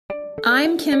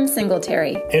I'm Kim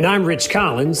Singletary. And I'm Rich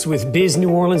Collins with Biz New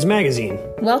Orleans Magazine.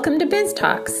 Welcome to Biz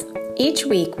Talks. Each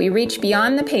week, we reach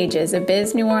beyond the pages of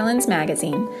Biz New Orleans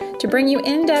Magazine to bring you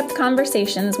in-depth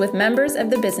conversations with members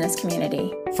of the business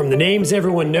community. From the names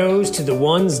everyone knows to the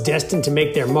ones destined to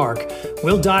make their mark,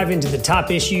 we'll dive into the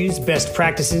top issues, best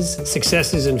practices,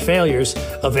 successes, and failures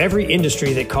of every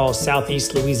industry that calls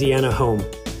Southeast Louisiana home.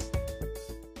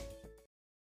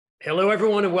 Hello,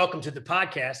 everyone, and welcome to the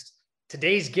podcast.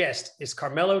 Today's guest is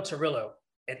Carmelo Torillo,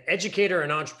 an educator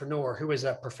and entrepreneur who is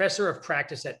a professor of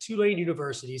practice at Tulane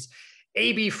University's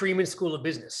A.B. Freeman School of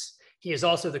Business. He is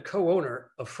also the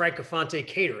co-owner of Francofonte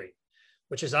Catering,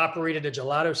 which has operated a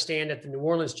gelato stand at the New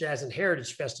Orleans Jazz and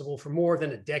Heritage Festival for more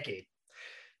than a decade.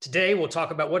 Today, we'll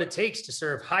talk about what it takes to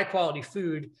serve high-quality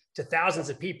food to thousands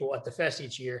of people at the fest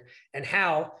each year and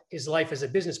how his life as a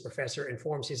business professor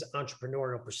informs his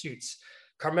entrepreneurial pursuits.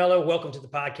 Carmelo, welcome to the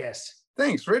podcast.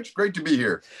 Thanks, Rich. Great to be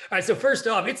here. All right. So first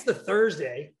off, it's the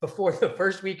Thursday before the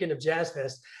first weekend of Jazz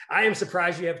Fest. I am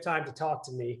surprised you have time to talk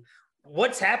to me.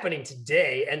 What's happening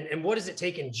today, and what does it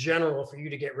take in general for you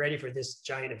to get ready for this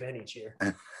giant event each year?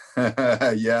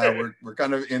 Yeah, we're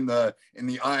kind of in the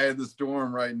eye of the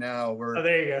storm right now.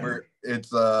 There you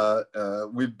go.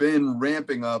 We've been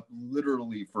ramping up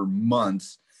literally for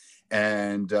months.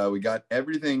 And we got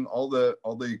everything, all the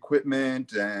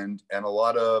equipment and a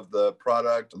lot of the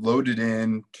product loaded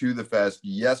in to the fest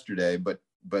yesterday. But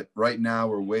right now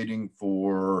we're waiting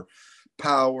for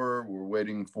power. We're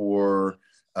waiting for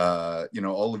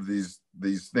all of these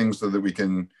things so that we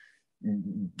can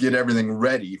get everything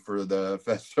ready for the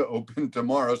fest to open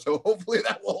tomorrow. So hopefully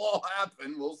that will all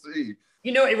happen. We'll see.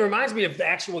 You know, it reminds me of the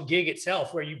actual gig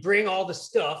itself, where you bring all the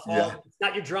stuff. It's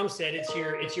not your drum set; it's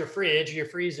your fridge, your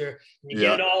freezer. And you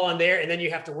get it all on there, and then you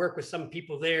have to work with some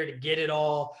people there to get it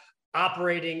all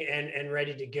operating and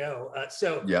ready to go.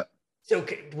 So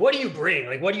what do you bring?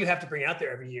 Like, what do you have to bring out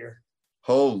there every year?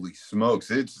 Holy smokes!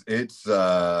 It's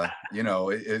like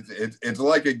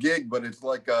a gig, but it's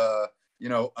like a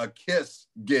Kiss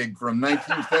gig from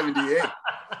 1978.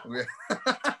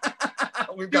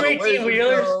 We've got a laser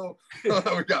show.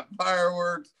 We've got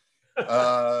fireworks.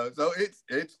 So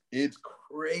it's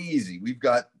crazy. We've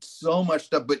got so much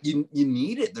stuff, but you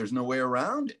need it. There's no way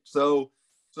around it. So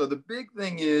the big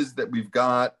thing is that we've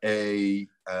got a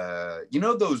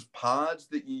those pods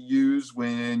that you use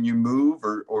when you move,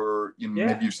 or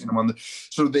maybe you've seen them on the.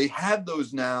 So they have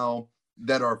those now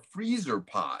that are freezer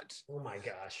pods. Oh my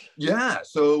gosh. Yeah.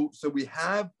 So we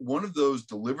have one of those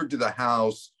delivered to the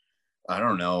house. I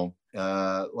don't know,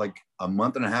 like a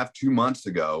month and a half, 2 months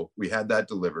ago, we had that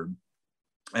delivered.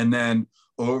 And then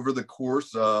over the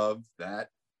course of that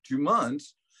 2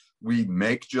 months, we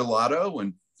make gelato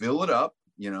and fill it up,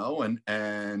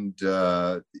 and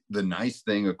the nice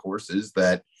thing, of course, is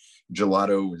that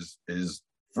gelato is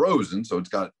frozen. So it's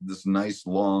got this nice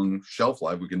long shelf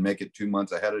life. We can make it 2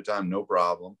 months ahead of time, no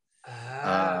problem.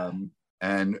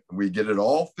 And we get it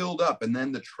all filled up. And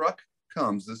then the truck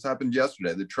comes. This happened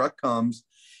yesterday. The truck comes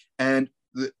and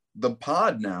the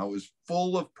pod now is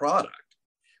full of product,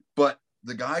 but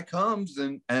the guy comes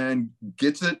and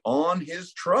gets it on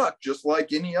his truck just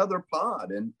like any other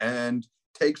pod and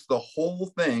takes the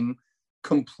whole thing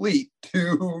complete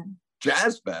to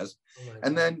Jazz Fest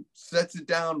and then sets it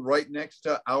down right next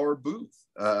to our booth.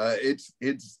 It's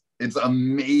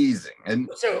amazing. And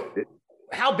so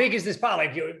how big is this pod?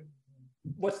 Like,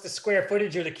 what's the square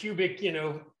footage or the cubic,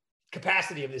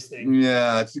 capacity of this thing?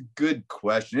 Yeah, it's a good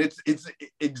question. It's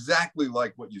exactly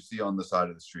like what you see on the side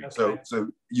of the street. Okay. So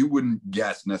you wouldn't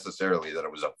guess necessarily that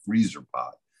it was a freezer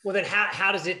pod. Well, then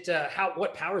how does it?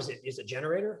 What powers it? Is it a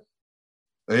generator?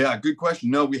 Yeah, good question.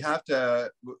 No, we had to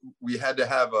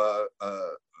have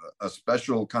a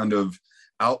special kind of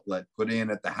outlet put in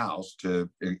at the house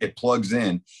it plugs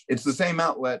in. It's the same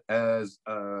outlet as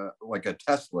like a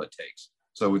Tesla takes.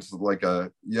 So it's like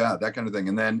that kind of thing.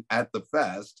 And then at the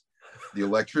fest, the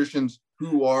electricians,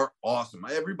 who are awesome.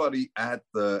 Everybody at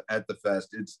the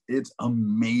fest, it's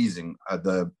amazing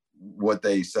what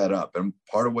they set up, and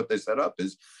part of what they set up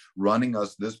is running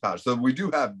us this power. So we do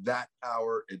have that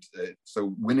power.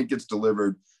 So when it gets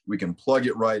delivered, we can plug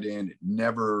it right in. It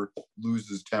never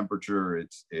loses temperature.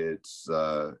 It's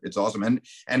awesome,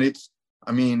 and it's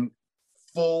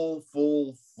full.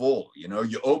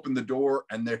 You open the door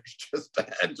and there's just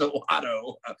a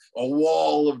gelato, a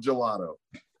wall of gelato.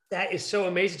 That is so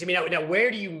amazing to me. Now,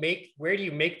 where do you make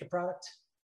the product?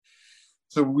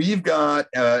 So we've got,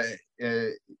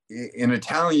 in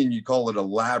Italian, you call it a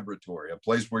laboratory, a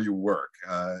place where you work.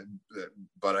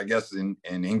 But I guess in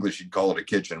English, you'd call it a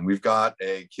kitchen. We've got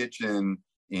a kitchen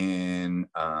in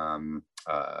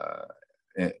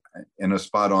in a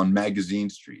spot on Magazine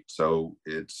Street. So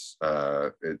it's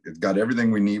got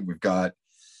everything we need. We've got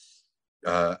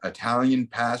Italian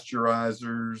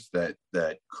pasteurizers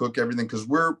that cook everything, because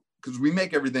we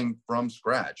make everything from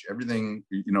scratch. Everything,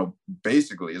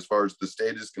 basically, as far as the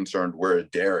state is concerned, we're a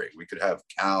dairy. We could have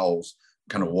cows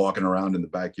kind of walking around in the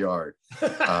backyard.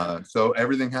 So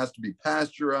everything has to be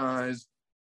pasteurized.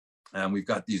 And we've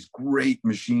got these great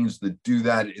machines that do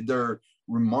that. They're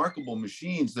remarkable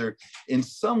machines. They're in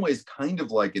some ways kind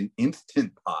of like an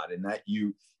Instant Pot, in that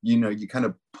you kind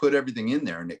of put everything in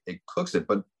there and it cooks it.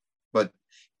 But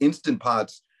Instant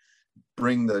Pots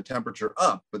bring the temperature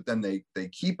up, but then they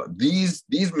keep these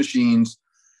machines,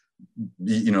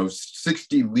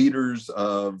 60 liters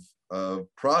of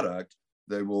product,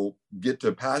 they will get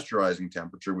to pasteurizing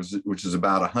temperature, which is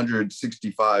about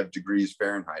 165 degrees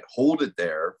Fahrenheit. Hold it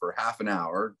there for half an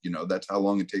hour. That's how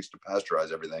long it takes to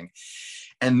pasteurize everything.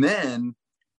 And then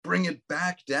bring it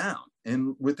back down.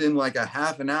 And within like a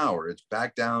half an hour, it's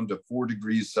back down to 4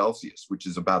 degrees Celsius, which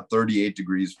is about 38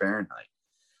 degrees Fahrenheit.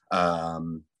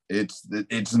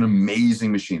 It's an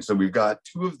amazing machine. So we've got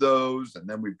 2 of those, and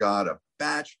then we've got a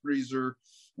batch freezer,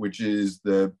 which is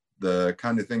the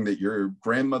kind of thing that your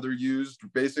grandmother used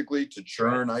basically to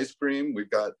churn ice cream. We've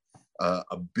got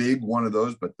a big one of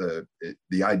those, but the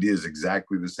idea is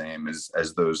exactly the same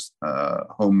as those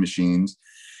home machines.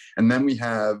 And then we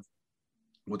have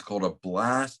what's called a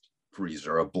blast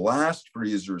freezer. A blast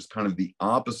freezer is kind of the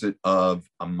opposite of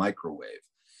a microwave.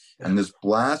 And this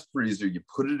blast freezer, you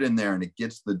put it in there and it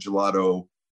gets the gelato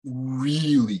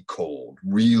really cold,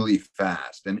 really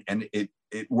fast. And it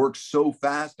works so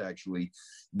fast, actually,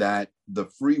 that the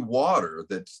free water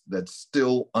that's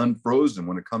still unfrozen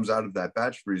when it comes out of that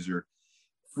batch freezer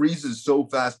freezes so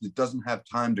fast it doesn't have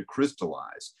time to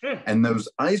crystallize. And those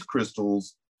ice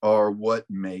crystals are what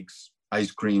makes ice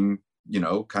cream,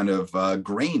 kind of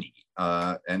grainy.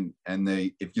 And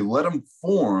they, if you let them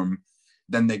form,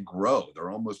 then they grow. They're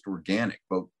almost organic.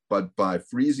 But by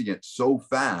freezing it so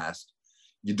fast,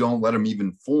 you don't let them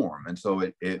even form. And so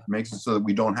it makes it so that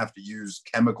we don't have to use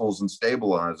chemicals and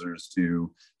stabilizers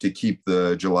to keep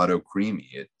the gelato creamy.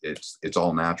 It's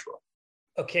all natural.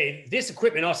 Okay, this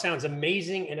equipment all sounds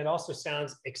amazing, and it also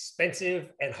sounds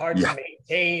expensive and hard to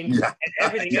maintain and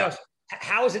everything else.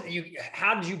 How is it that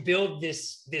how did you build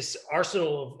this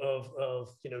arsenal of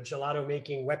gelato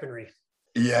making weaponry?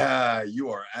 Yeah, you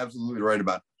are absolutely right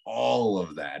about all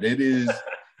of that. It is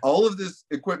all of this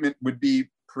equipment would be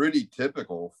pretty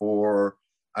typical for,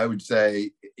 I would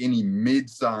say, any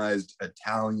mid-sized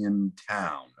Italian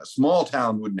town. A small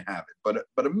town wouldn't have it,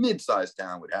 but a mid-sized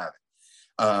town would have it.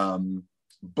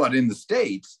 But in the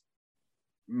States,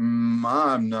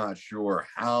 I'm not sure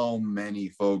how many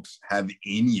folks have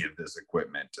any of this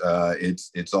equipment.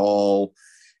 It's all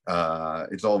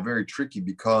very tricky,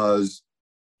 because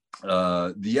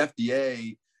the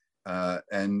FDA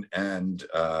and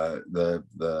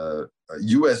the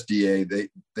USDA,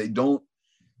 they don't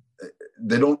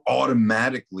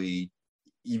automatically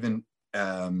even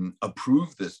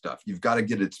approve this stuff. You've got to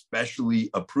get it specially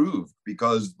approved,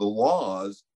 because the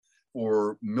laws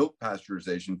for milk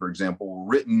pasteurization, for example, were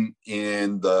written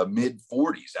in the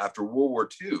mid-40s after World War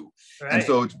II. Right. And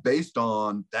so it's based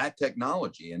on that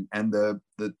technology, and the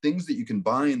things that you can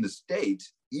buy in the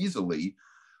States easily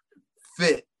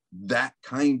fit that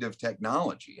kind of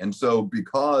technology. And so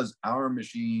because our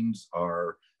machines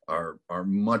are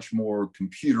much more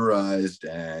computerized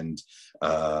and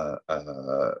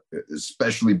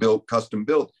especially built, custom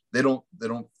built, they don't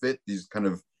fit these kind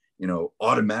of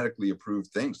automatically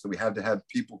approved things. So we had to have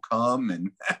people come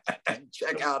and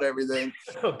check out everything.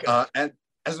 Okay. And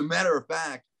as a matter of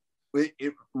fact,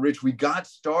 Rich, we got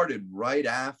started right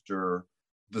after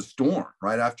the storm,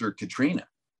 right after Katrina.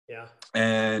 Yeah.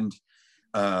 And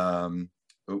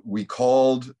we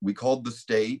called the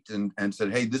state and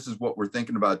said, hey, this is what we're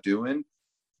thinking about doing.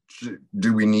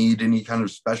 Do we need any kind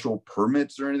of special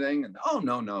permits or anything? And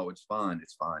no, it's fine.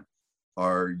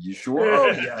 Are you sure?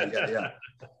 Oh, yeah.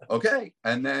 Okay.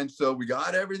 And then so we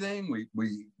got everything.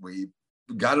 We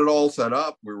got it all set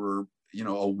up. We were,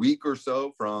 a week or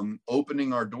so from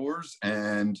opening our doors,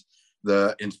 and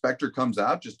the inspector comes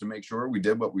out just to make sure we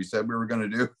did what we said we were going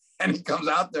to do. And he comes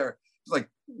out there. It's like,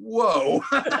 whoa,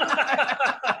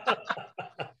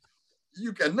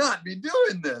 you cannot be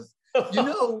doing this.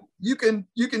 You can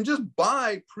just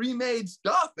buy pre-made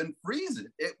stuff and freeze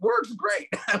it. It works great.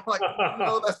 I'm like,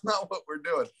 no, that's not what we're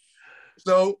doing.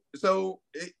 So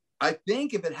I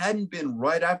think if it hadn't been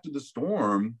right after the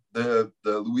storm, the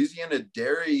Louisiana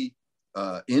dairy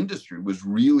industry was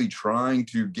really trying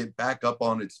to get back up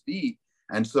on its feet.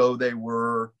 And so they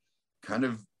were kind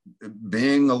of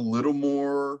being a little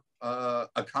more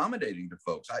accommodating to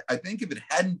folks. I think if it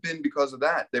hadn't been because of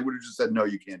that, they would have just said, no,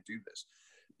 you can't do this.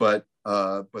 But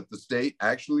the state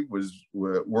actually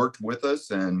worked with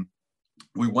us, and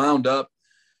we wound up,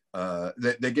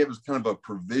 they gave us kind of a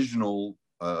provisional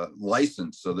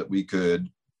license so that we could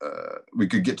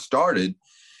get started.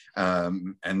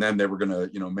 And then they were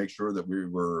going to, make sure that we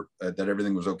were, that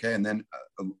everything was okay. And then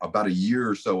about a year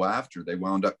or so after, they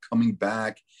wound up coming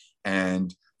back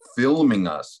and filming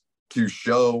us to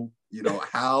show,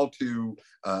 how to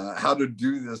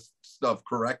do this stuff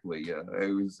correctly.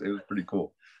 It was pretty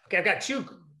cool. Okay, I've got two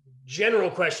general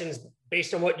questions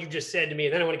based on what you just said to me,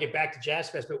 and then I want to get back to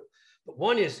JazzFest. But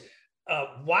one is,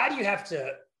 why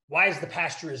is the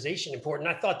pasteurization important?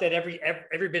 I thought that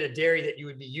every bit of dairy that you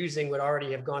would be using would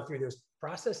already have gone through those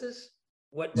processes.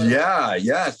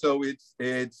 Yeah. So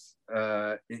it's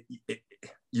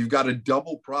you've got a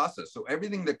double process. So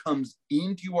everything that comes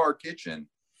into our kitchen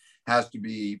has to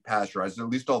be pasteurized. At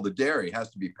least all the dairy has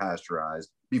to be pasteurized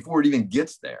before it even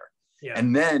gets there. Yeah.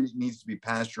 And then it needs to be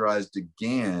pasteurized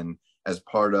again as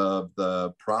part of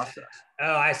the process.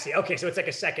 Oh, I see. Okay, so it's like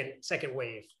a second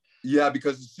wave. Yeah,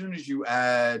 because as soon as you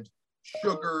add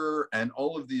sugar and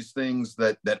all of these things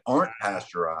that aren't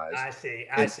pasteurized,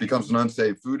 it becomes an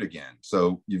unsafe food again.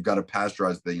 So you've got to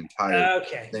pasteurize the entire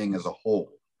thing as a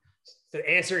whole. The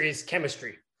answer is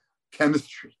chemistry.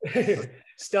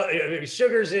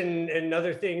 Sugars and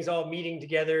other things all meeting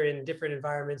together in different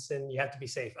environments, and you have to be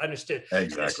safe. Understood.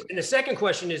 Exactly. And the second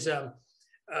question is,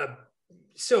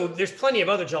 so there's plenty of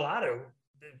other gelato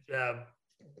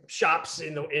shops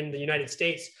in the United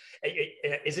States.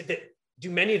 Is it that,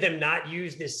 do many of them not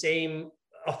use the same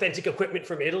authentic equipment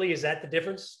from Italy? Is that the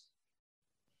difference?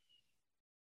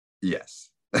 Yes.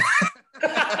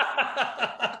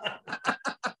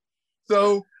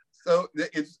 So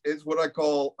it's what I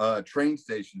call train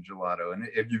station gelato. And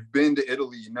if you've been to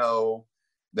Italy, you know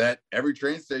that every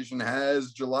train station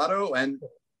has gelato, and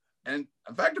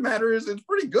the fact of the matter is it's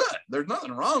pretty good. There's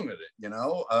nothing wrong with it,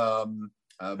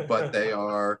 but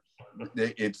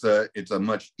it's a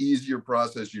much easier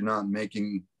process. You're not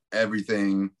making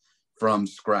everything from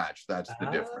scratch. That's the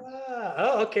difference.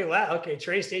 Oh, okay. Wow. Okay.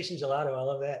 Train station gelato. I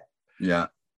love that. Yeah.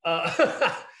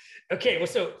 Okay. Well,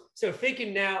 so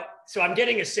thinking now, so I'm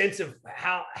getting a sense of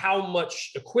how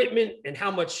much equipment and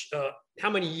how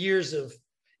many years of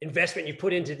investment you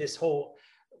put into this whole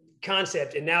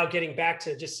concept. And now getting back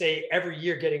to just say every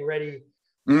year getting ready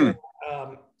from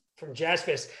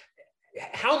JazzFest.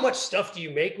 How much stuff do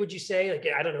you make, would you say? Like,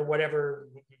 I don't know, whatever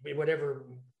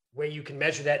way you can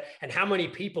measure that. And how many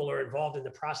people are involved in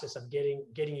the process of getting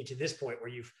you to this point where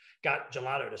you've got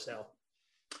gelato to sell?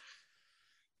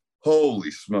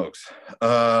 Holy smokes.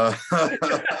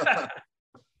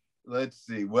 Let's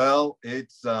see. Well,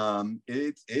 it's I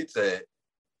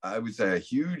would say a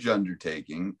huge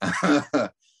undertaking.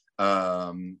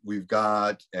 We've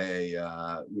got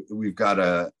a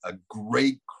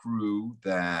great crew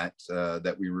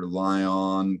that we rely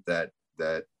on that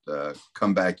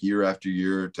come back year after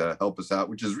year to help us out,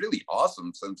 which is really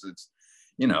awesome since it's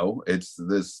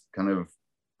this kind of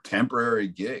temporary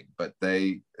gig, but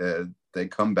they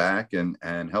come back and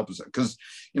help us because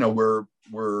we're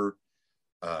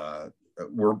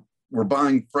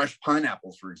buying fresh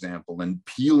pineapples, for example, and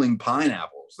peeling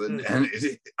pineapples and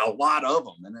a lot of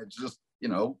them. And it just,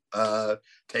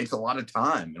 takes a lot of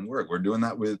time and work. We're doing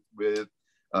that with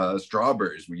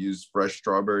strawberries. We use fresh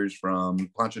strawberries from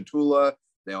Ponchatoula.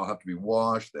 They all have to be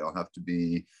washed. They all have to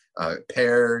be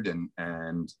pared.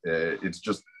 And it's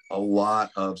just a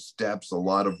lot of steps, a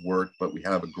lot of work, but we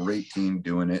have a great team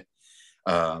doing it.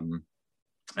 And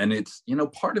it's,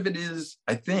 part of it is,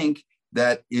 I think,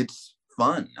 that it's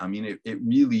fun. I mean, it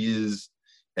really is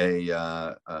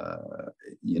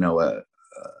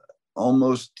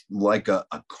almost like a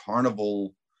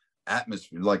carnival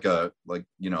atmosphere, like a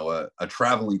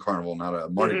traveling carnival, not a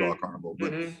Mardi Gras carnival,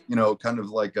 but kind of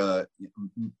like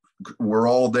we're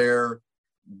all there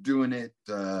doing it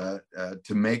to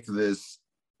make this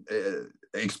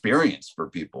experience for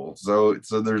people. So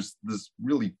there's this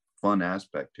really fun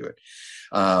aspect to it.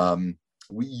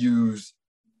 We use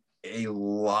a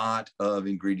lot of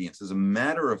ingredients. As a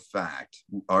matter of fact,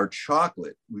 our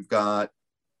chocolate, we've got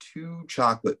 2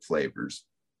 chocolate flavors,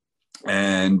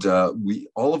 and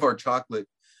all of our chocolate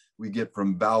we get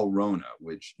from Valrhona,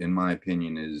 which in my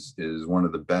opinion is one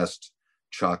of the best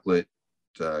chocolate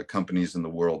companies in the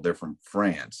world. They're from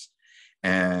France,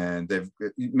 and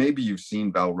maybe you've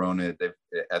seen Valrhona.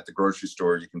 At the grocery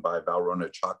store you can buy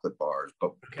Valrhona chocolate bars,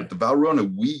 but the Valrhona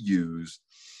we use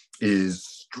is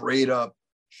straight up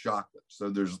chocolate.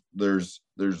 So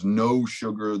there's no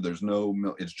sugar, there's no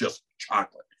milk, it's just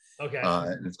chocolate. Okay.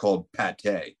 And it's called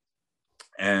pate.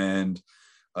 And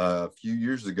a few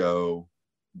years ago,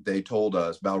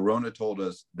 Valrhona told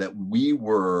us that we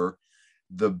were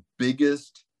the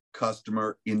biggest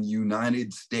customer in the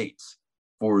United States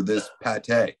for this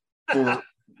pate.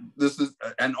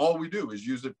 And all we do is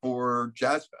use it for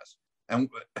Jazz Fest. And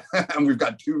we've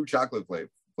got 2 chocolate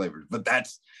flavors, but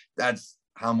that's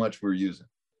how much we're using.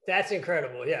 That's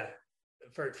incredible. Yeah.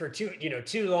 For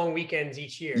 2 long weekends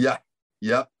each year. Yeah.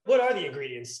 Yep. What are the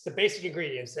ingredients? The basic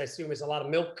ingredients, I assume, is a lot of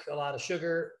milk, a lot of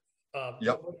sugar.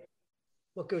 Yep.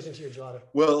 What goes into your gelato?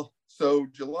 Well, so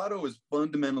gelato is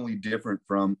fundamentally different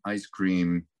from ice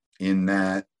cream in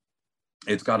that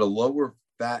it's got a lower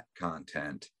fat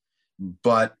content,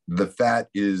 but the fat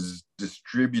is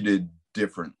distributed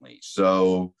differently.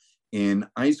 So in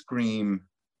ice cream,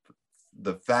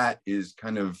 the fat is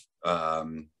kind of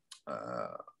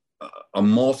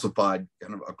emulsified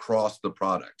kind of across the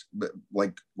product,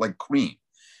 like cream.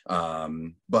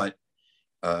 But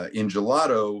in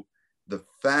gelato, the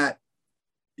fat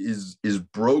is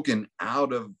broken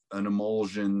out of an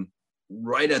emulsion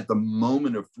right at the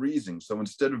moment of freezing. So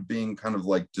instead of being kind of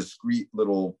like discrete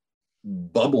little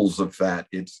bubbles of fat,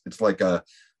 it's like a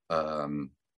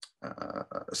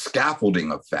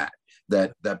scaffolding of fat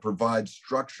that provides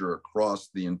structure across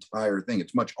the entire thing.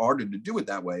 It's much harder to do it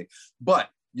that way, but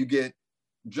you get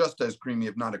just as creamy,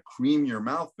 if not a creamier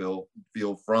mouthfeel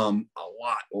from a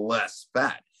lot less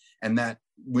fat. And that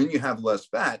when you have less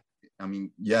fat, I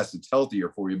mean, yes, it's healthier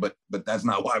for you, but that's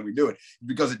not why we do it.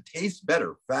 Because it tastes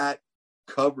better. Fat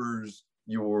covers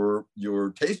your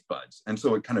taste buds, and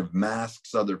so it kind of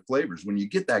masks other flavors. When you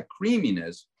get that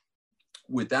creaminess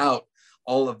without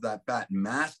all of that fat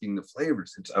masking the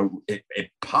flavors,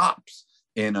 it pops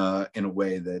in a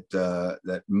way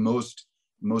that most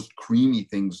creamy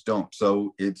things don't.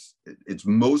 So it's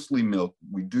mostly milk.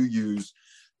 We do use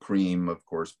cream, of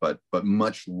course, but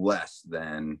much less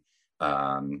than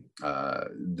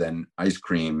ice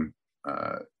cream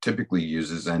typically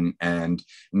uses, and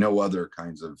no other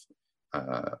kinds of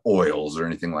oils or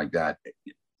anything like that,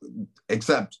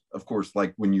 except of course,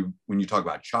 like when you talk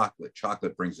about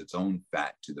chocolate brings its own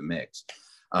fat to the mix.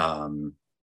 And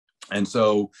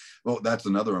so, well, that's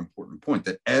another important point,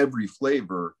 that every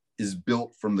flavor is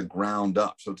built from the ground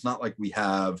up. So it's not like we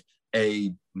have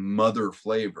a mother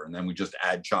flavor and then we just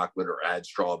add chocolate or add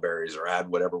strawberries or add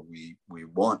whatever we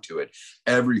want to it.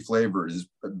 Every flavor is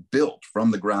built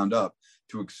from the ground up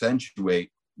to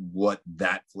accentuate what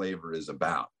that flavor is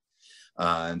about.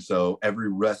 And so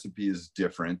every recipe is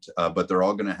different, but they're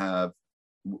all going to have,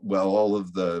 well, all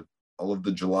of the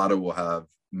gelato will have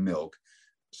milk.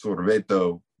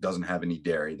 Sorveto doesn't have any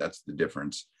dairy. That's the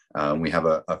difference. We have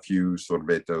a few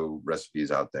sorveto recipes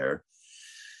out there.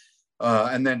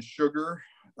 And then sugar,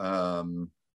 we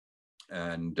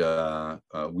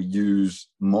use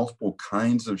multiple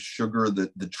kinds of sugar.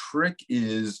 The trick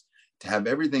is to have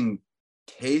everything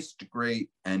taste great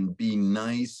and be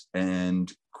nice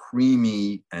and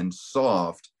creamy and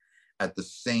soft at the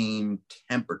same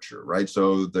temperature, right?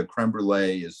 So the creme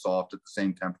brulee is soft at the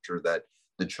same temperature that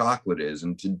the chocolate is.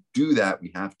 And to do that,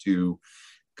 we have to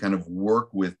kind of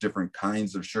work with different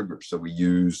kinds of sugar. So we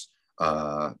use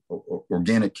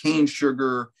organic cane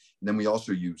sugar. Then we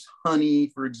also use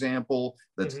honey, for example,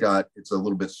 that's it's a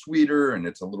little bit sweeter and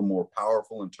it's a little more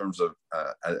powerful in terms of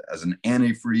as an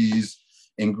antifreeze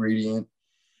ingredient.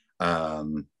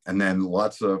 And then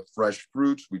lots of fresh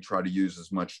fruits. We try to use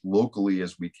as much locally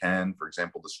as we can. For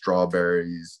example, the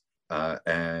strawberries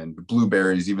and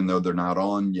blueberries, even though they're not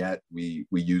on yet, we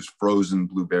use frozen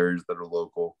blueberries that are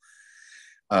local.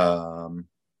 And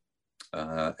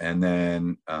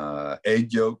then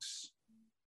egg yolks.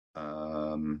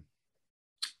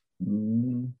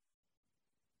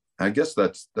 I guess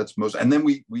that's most. And then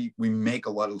we make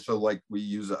a lot of, so like we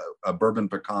use a bourbon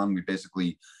pecan.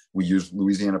 We use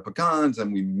Louisiana pecans,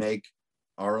 and we make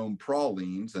our own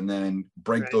pralines and then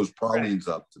break those pralines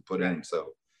up to put in.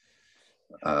 So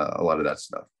a lot of that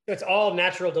stuff. It's all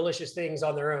natural, delicious things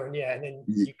on their own. Yeah. And then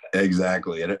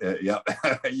exactly. Yeah.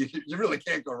 you really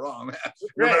can't go wrong.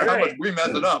 No matter how much we mess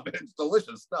it up, it's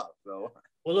delicious stuff. So,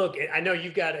 well, look, I know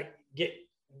you've got to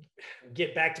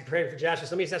get back to preparing for Jazz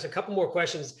Fest. Let me just ask a couple more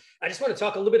questions. I just want to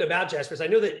talk a little bit about Jazz Fest. I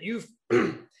know that you've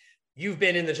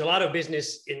been in the gelato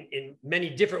business in many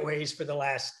different ways for the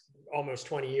last almost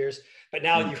 20 years, but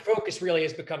now your focus really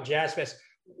has become Jazz Fest.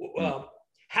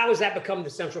 How has that become the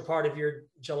central part of your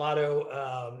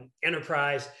gelato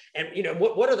enterprise? And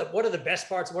what are the best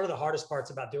parts? What are the hardest parts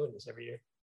about doing this every year?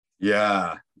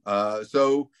 Yeah,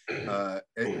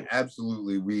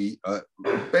 Absolutely, we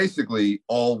basically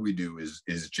all we do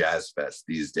is Jazz Fest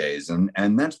these days,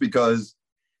 and that's because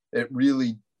it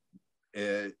really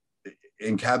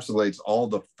encapsulates all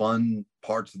the fun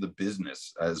parts of the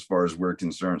business as far as we're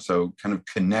concerned. So kind of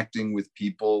connecting with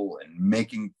people and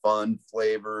making fun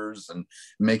flavors and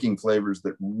making flavors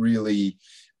that really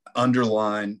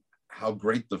underline how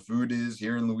great the food is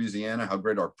here in Louisiana, how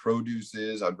great our produce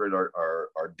is, how great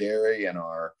our dairy and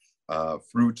our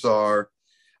fruits are.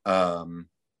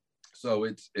 So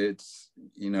it's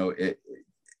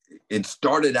it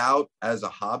started out as a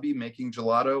hobby making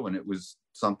gelato, and it was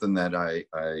something that I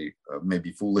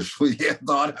maybe foolishly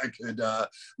thought I could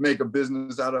make a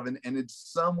business out of. And in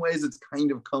some ways, it's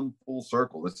kind of come full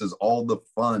circle. This is all the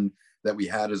fun that we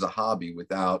had as a hobby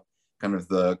without kind of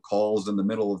the calls in the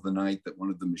middle of the night that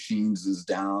one of the machines is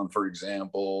down, for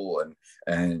example,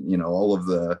 and all of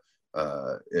the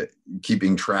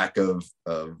keeping track of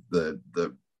the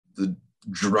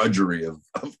drudgery of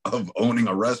owning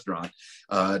a restaurant.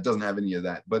 It doesn't have any of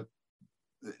that, but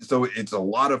so it's a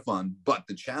lot of fun. But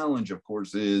the challenge, of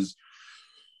course, is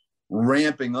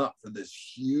ramping up for this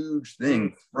huge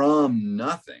thing from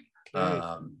nothing.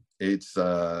 It's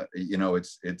kind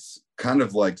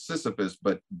of like Sisyphus,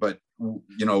 but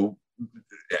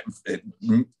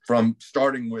from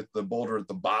starting with the boulder at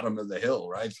the bottom of the hill,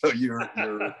 right? So you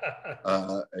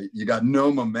got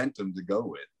no momentum to go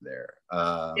with there.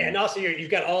 And also you've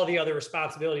got all the other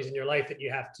responsibilities in your life that you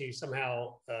have to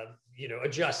somehow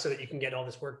adjust so that you can get all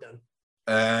this work done.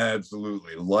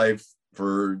 Absolutely, life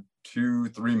for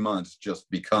 2-3 months just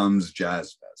becomes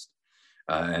Jazz Fest,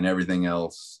 and everything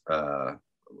else.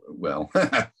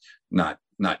 Not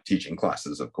teaching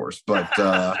classes, of course, but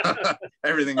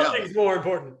everything else is more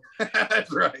important.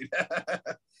 That's right.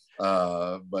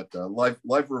 But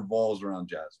life revolves around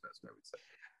Jazz Fest, I would say.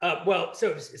 Well,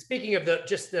 so speaking of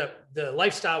the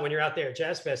lifestyle when you're out there at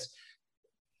Jazz Fest,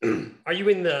 are you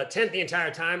in the tent the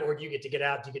entire time, or do you get to get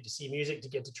out? Do you get to see music? Do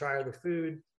you get to try other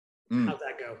food? How's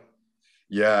that go?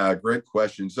 Yeah, great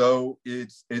question. So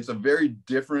it's a very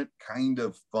different kind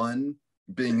of fun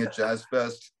being at Jazz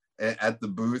Fest at the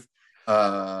booth.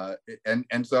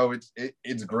 And so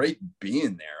it's great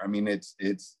being there. I mean, it's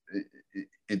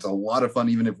a lot of fun,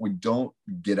 even if we don't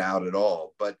get out at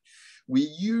all, but we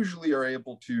usually are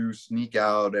able to sneak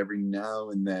out every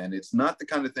now and then. It's not the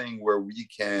kind of thing where we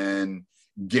can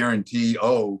guarantee,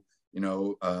 the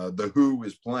Who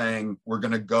is playing, we're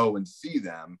going to go and see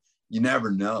them. You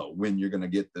never know when you're going to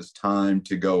get this time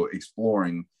to go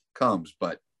exploring comes,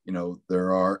 but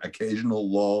there are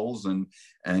occasional lulls, and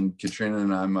Katrina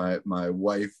and I, my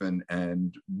wife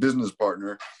and business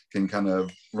partner, can kind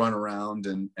of run around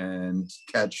and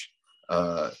catch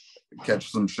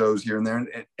some shows here and there. And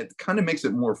it kind of makes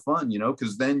it more fun,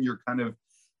 because then you're kind of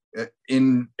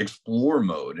in explore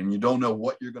mode and you don't know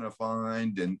what you're going to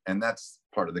find. And that's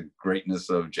part of the greatness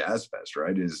of Jazz Fest,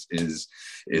 right? Is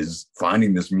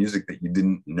finding this music that you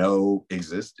didn't know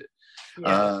existed.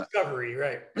 Yeah, discovery,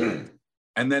 right?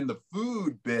 And then the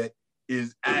food bit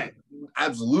is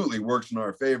absolutely works in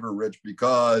our favor, Rich,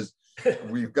 because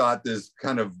we've got this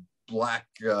kind of black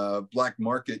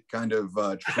market kind of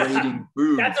trading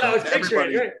food. That's what I was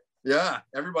picturing, right? Yeah,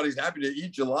 everybody's happy to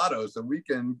eat gelato, so we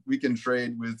can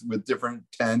trade with different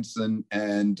tents and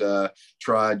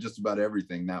try just about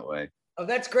everything that way. Oh,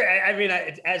 that's great. I mean,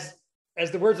 as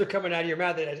the words are coming out of your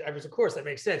mouth, of course, that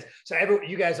makes sense. So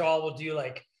you guys all will do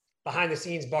like behind the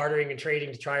scenes bartering and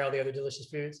trading to try all the other delicious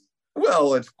foods?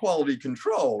 Well, it's quality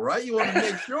control, right? You want to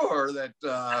make sure that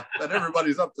that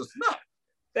everybody's up to snuff.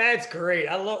 That's great.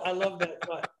 I love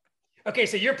that. Okay,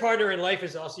 so your partner in life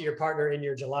is also your partner in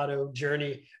your gelato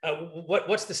journey.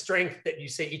 What's the strength that you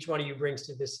say each one of you brings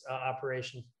to this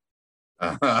operation?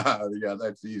 Yeah,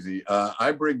 that's easy.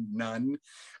 I bring none,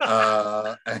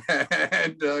 and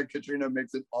Katrina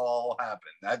makes it all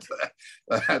happen.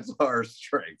 That's our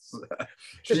strengths.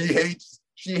 She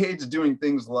hates doing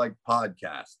things like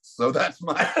podcasts, so that's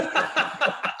my.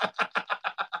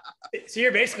 So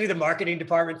you're basically the marketing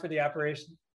department for the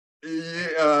operation.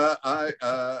 Yeah,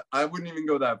 I wouldn't even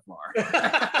go that far.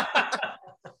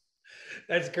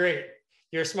 That's great.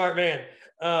 You're a smart man.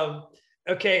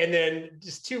 Okay, and then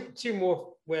just two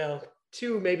more. Well,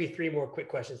 maybe three more quick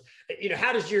questions.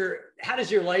 How does your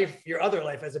life, your other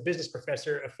life as a business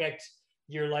professor, affect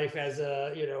your life as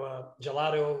a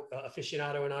gelato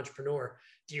aficionado and entrepreneur?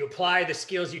 Do you apply the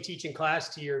skills you teach in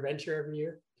class to your venture every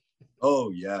year?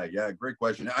 Oh yeah, great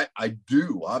question. I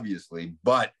do, obviously,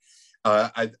 but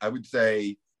I would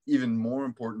say even more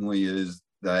importantly is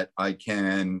that I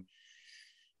can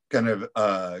kind of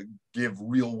give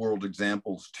real world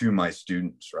examples to my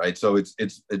students, right? So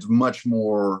it's much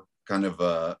more kind of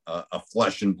a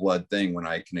flesh and blood thing when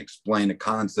I can explain a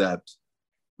concept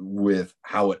with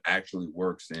how it actually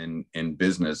works in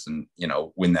business. And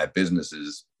when that business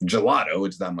is gelato,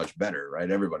 it's that much better,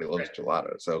 right? Everybody loves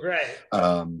gelato. So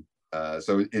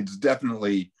so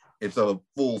it's a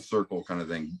full circle kind of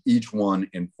thing. Each one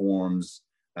informs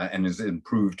and is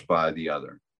improved by the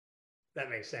other. That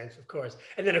makes sense, of course.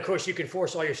 And then, of course, you can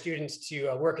force all your students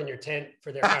to work in your tent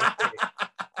for their final grade.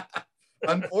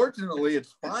 Unfortunately,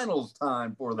 it's finals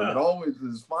time for them. It always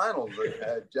is finals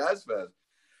at Jazz Fest.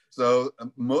 So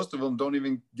most of them don't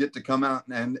even get to come out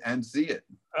and see it.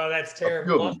 Oh, that's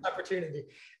terrible. Lost opportunity.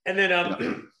 And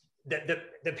then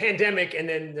the pandemic and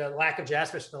then the lack of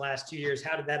Jazz Fest in the last 2 years,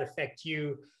 how did that affect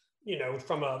you,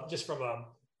 from a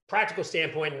practical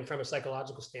standpoint and from a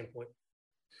psychological standpoint?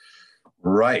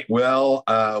 Right. Well,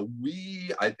 I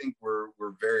think we're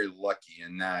very lucky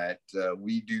in that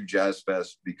we do Jazz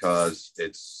Fest because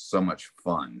it's so much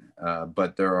fun.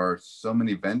 But there are so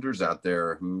many vendors out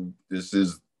there who this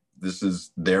is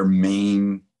their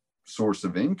main source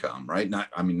of income, right?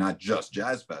 Not just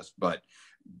Jazz Fest, but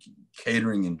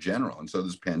catering in general. And so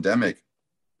this pandemic,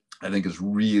 I think, has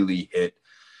really hit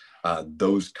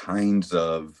those kinds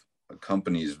of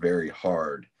companies very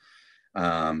hard.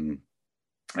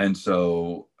 And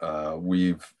so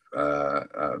we've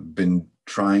been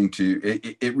trying to,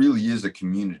 it really is a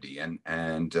community,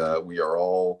 and we are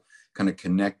all kind of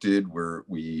connected.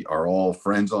 We are all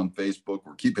friends on Facebook.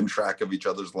 We're keeping track of each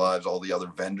other's lives, all the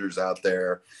other vendors out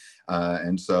there.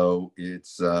 And so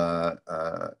it's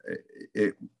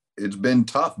been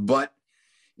tough, but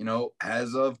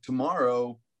as of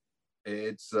tomorrow,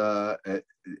 it's a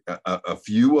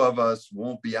few of us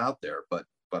won't be out there, but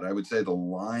I would say the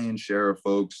lion's share of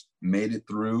folks made it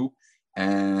through,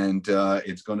 and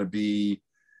it's going to be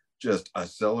just a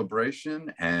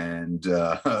celebration and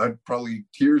probably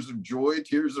tears of joy,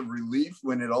 tears of relief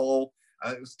when it all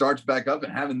starts back up.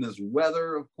 And having this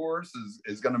weather, of course,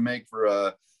 is going to make for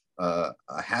a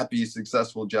happy,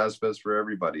 successful Jazz Fest for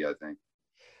everybody, I think.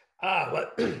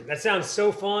 Well, that sounds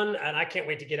so fun, and I can't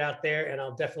wait to get out there, and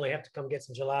I'll definitely have to come get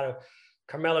some gelato.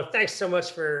 Carmelo, thanks so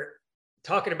much for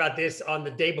talking about this on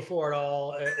the day before it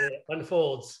all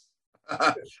unfolds.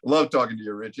 Love talking to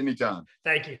you, Rich. Anytime.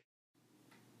 Thank you.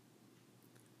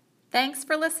 Thanks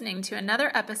for listening to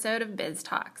another episode of Biz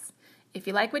Talks. If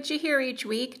you like what you hear each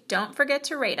week, don't forget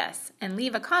to rate us and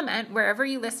leave a comment wherever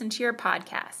you listen to your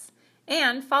podcasts.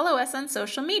 And follow us on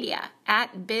social media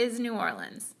at Biz New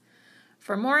Orleans.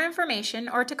 For more information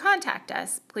or to contact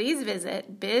us, please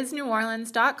visit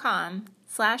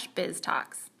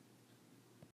bizneworleans.com/biztalks.